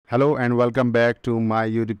Hello and welcome back to my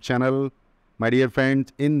YouTube channel. My dear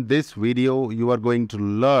friends, in this video, you are going to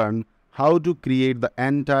learn how to create the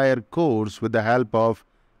entire course with the help of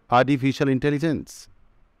artificial intelligence.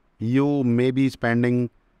 You may be spending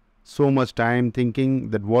so much time thinking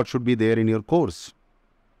that what should be there in your course,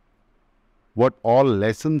 what all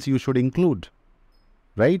lessons you should include,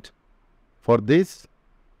 right? For this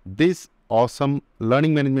awesome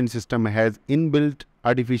learning management system has inbuilt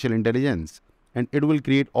artificial intelligence, and it will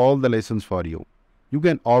create all the lessons for you. You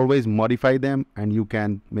can always modify them and you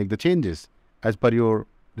can make the changes as per your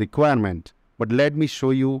requirement. But let me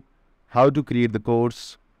show you how to create the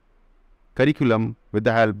course curriculum with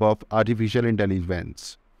the help of artificial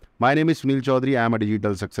intelligence. My name is Sunil Chaudhary. I am a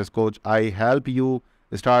digital success coach. I help you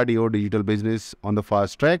start your digital business on the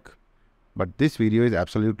fast track. But this video is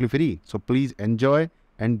absolutely free. So please enjoy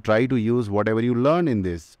and try to use whatever you learn in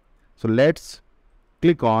this. So let's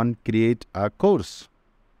click on create a course.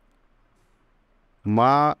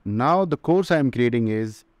 Now the course I am creating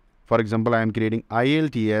is, for example, I am creating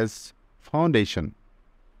IELTS Foundation.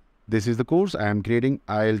 This is the course I am creating,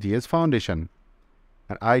 IELTS Foundation.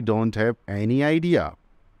 And I don't have any idea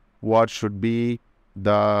what should be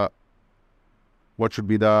the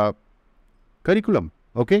curriculum.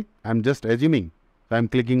 Okay, I'm just assuming. So I'm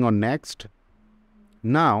clicking on next.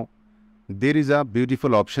 Now there is a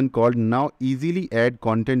beautiful option called now easily add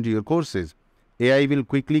content to your courses. AI will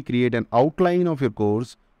quickly create an outline of your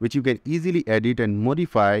course which you can easily edit and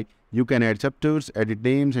modify. You can add chapters, edit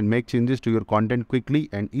names and make changes to your content quickly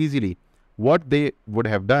and easily. What they would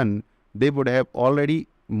have done, they would have already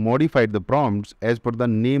modified the prompts as per the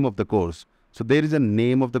name of the course. So there is a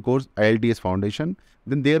name of the course, IELTS Foundation.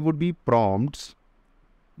 Then there would be prompts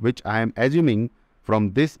which I am assuming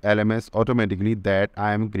from this LMS automatically that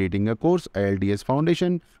I am creating a course, IELTS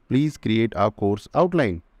Foundation. Please create a course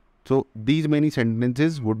outline. So these many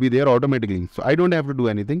sentences would be there automatically. So I don't have to do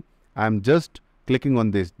anything. I'm just clicking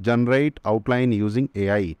on this, generate outline using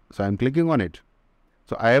AI. So I'm clicking on it.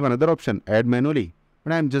 So I have another option, add manually.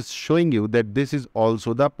 But I'm just showing you that this is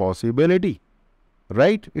also the possibility.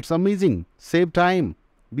 Right? It's amazing. Save time.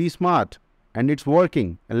 Be smart. And it's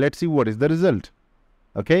working. And let's see what is the result.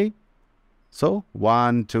 Okay. So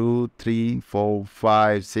 1, 2, 3, 4,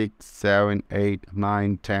 5, 6, 7, 8,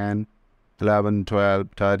 9, 10, 11, 12,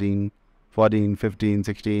 13, 14, 15,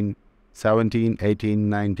 16, 17, 18,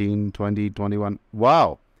 19, 20, 21.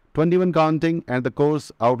 Wow! 21 counting, and the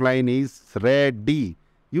course outline is ready.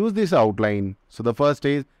 Use this outline. So the first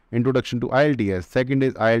is Introduction to IELTS. Second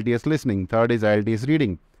is IELTS Listening. Third is IELTS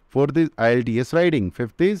Reading. Fourth is IELTS Writing.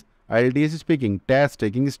 Fifth is IELTS Speaking. Test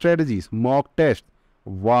taking strategies. Mock test.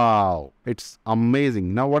 Wow, it's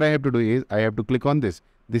amazing. Now what I have to do is I have to click on this.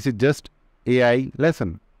 This is just AI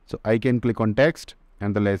lesson. So I can click on text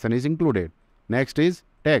and the lesson is included. Next is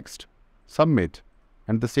text, submit.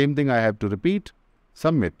 And the same thing I have to repeat,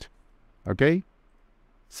 submit. Okay,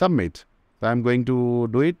 submit. So I'm going to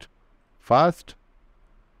do it fast.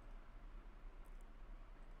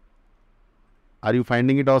 Are you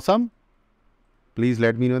finding it awesome? Please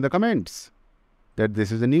let me know in the comments that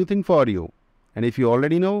this is a new thing for you. And if you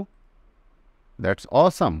already know, that's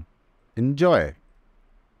awesome. Enjoy.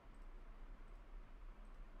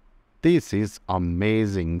 This is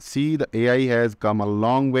amazing. See, the AI has come a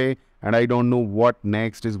long way and I don't know what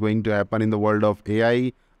next is going to happen in the world of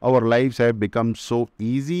AI. Our lives have become so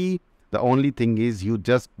easy. The only thing is you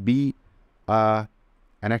just be an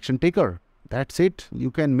action taker. That's it. You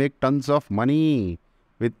can make tons of money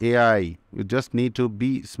with AI. You just need to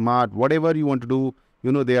be smart. Whatever you want to do,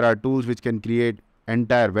 you know, there are tools which can create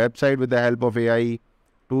entire website with the help of AI,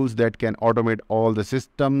 tools that can automate all the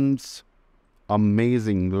systems.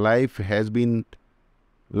 Amazing. Life has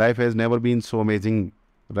never been so amazing,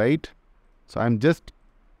 right? So I'm just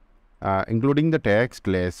including the text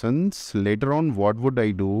lessons. Later on, what would I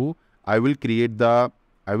do? I will create the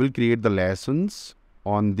lessons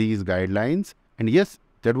on these guidelines. And yes,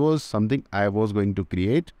 that was something I was going to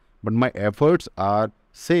create, but my efforts are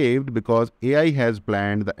saved because AI has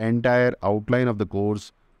planned the entire outline of the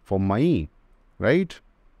course for me, right?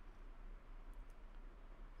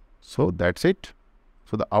 So that's it.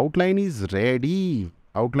 So the outline is ready.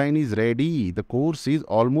 Outline is ready. The course is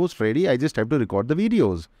almost ready. I just have to record the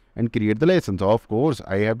videos and create the lessons. Of course,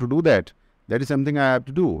 I have to do that. That is something I have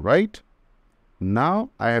to do, right? Now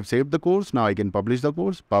I have saved the course. Now I can publish the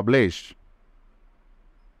course. Publish.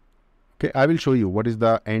 Okay, I will show you what is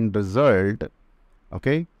the end result.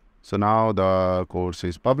 Okay, so now the course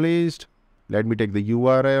is published. Let me take the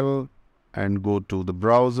URL and go to the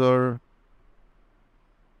browser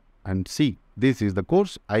and see. This is the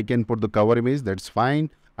course. I can put the cover image. That's fine.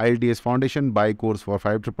 IELTS Foundation, buy course for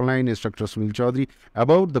 5,999, instructor Sunil Chaudhary.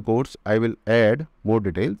 About the course, I will add more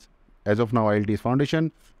details. As of now, IELTS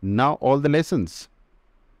Foundation. Now all the lessons.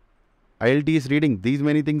 IELTS reading, these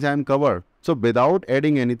many things I am covered. So without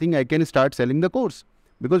adding anything, I can start selling the course.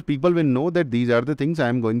 Because people will know that these are the things I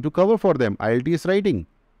am going to cover for them. IELTS writing,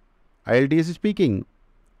 IELTS speaking,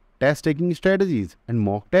 test taking strategies and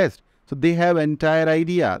mock test. So they have entire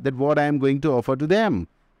idea that what I am going to offer to them.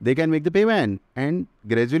 They can make the payment and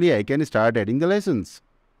gradually I can start adding the lessons.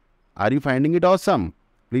 Are you finding it awesome?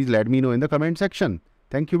 Please let me know in the comment section.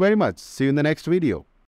 Thank you very much. See you in the next video.